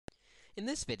In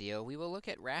this video, we will look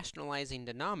at rationalizing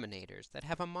denominators that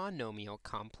have a monomial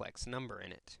complex number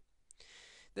in it.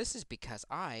 This is because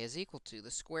I is equal to the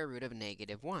square root of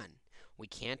 -1. We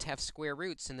can't have square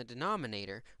roots in the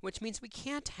denominator, which means we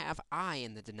can't have I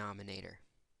in the denominator.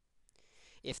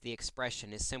 If the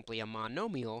expression is simply a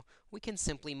monomial, we can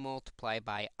simply multiply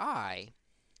by I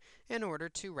in order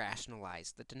to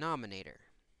rationalize the denominator.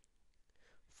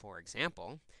 For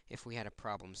example, if we had a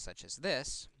problem such as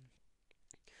this,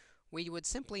 we would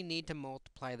simply need to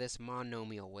multiply this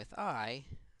monomial with I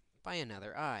by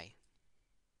another I.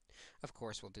 Of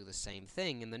course, we'll do the same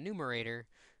thing in the numerator.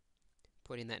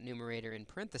 Putting that numerator in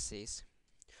parentheses,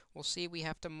 we'll see we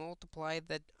have to multiply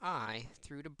the I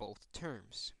through to both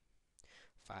terms.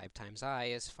 5 times I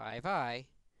is 5I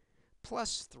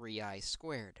plus 3I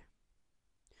squared.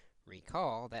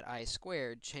 Recall that I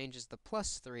squared changes the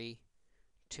plus 3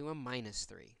 to a minus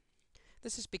 3.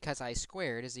 This is because I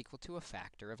squared is equal to a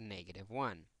factor of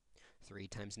 -1. 3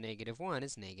 times -1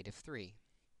 is -3.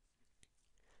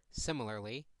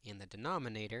 Similarly, in the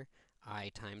denominator, I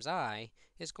times I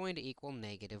is going to equal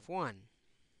 -1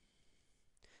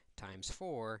 times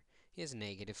 4 is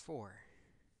 -4.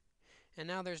 And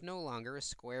now there's no longer a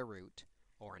square root,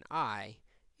 or an I,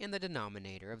 in the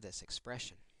denominator of this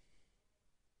expression.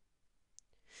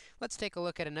 Let's take a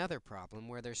look at another problem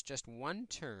where there's just one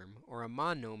term, or a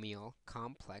monomial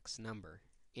complex number,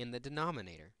 in the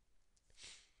denominator.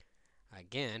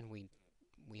 Again, we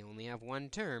only have one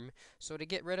term, so to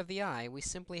get rid of the I, we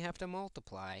simply have to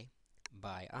multiply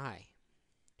by I.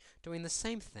 Doing the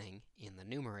same thing in the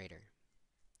numerator.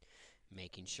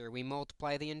 Making sure we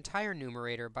multiply the entire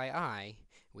numerator by I,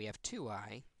 we have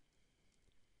 2I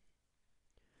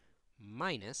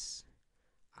minus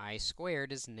I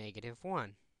squared is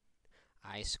 -1.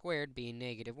 I squared being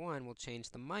 -1 will change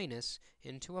the minus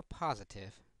into a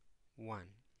positive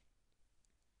 1.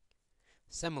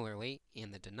 Similarly,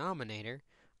 in the denominator,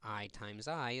 I times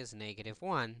I is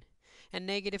 -1, and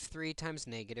 -3 times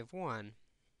 -1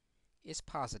 is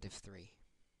positive 3.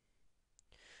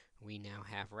 We now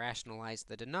have rationalized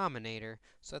the denominator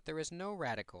so that there is no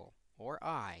radical, or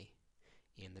I,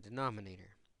 in the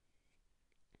denominator.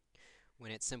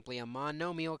 When it's simply a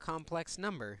monomial complex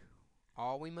number,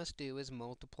 all we must do is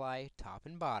multiply top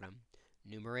and bottom,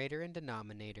 numerator and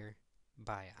denominator,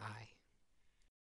 by I.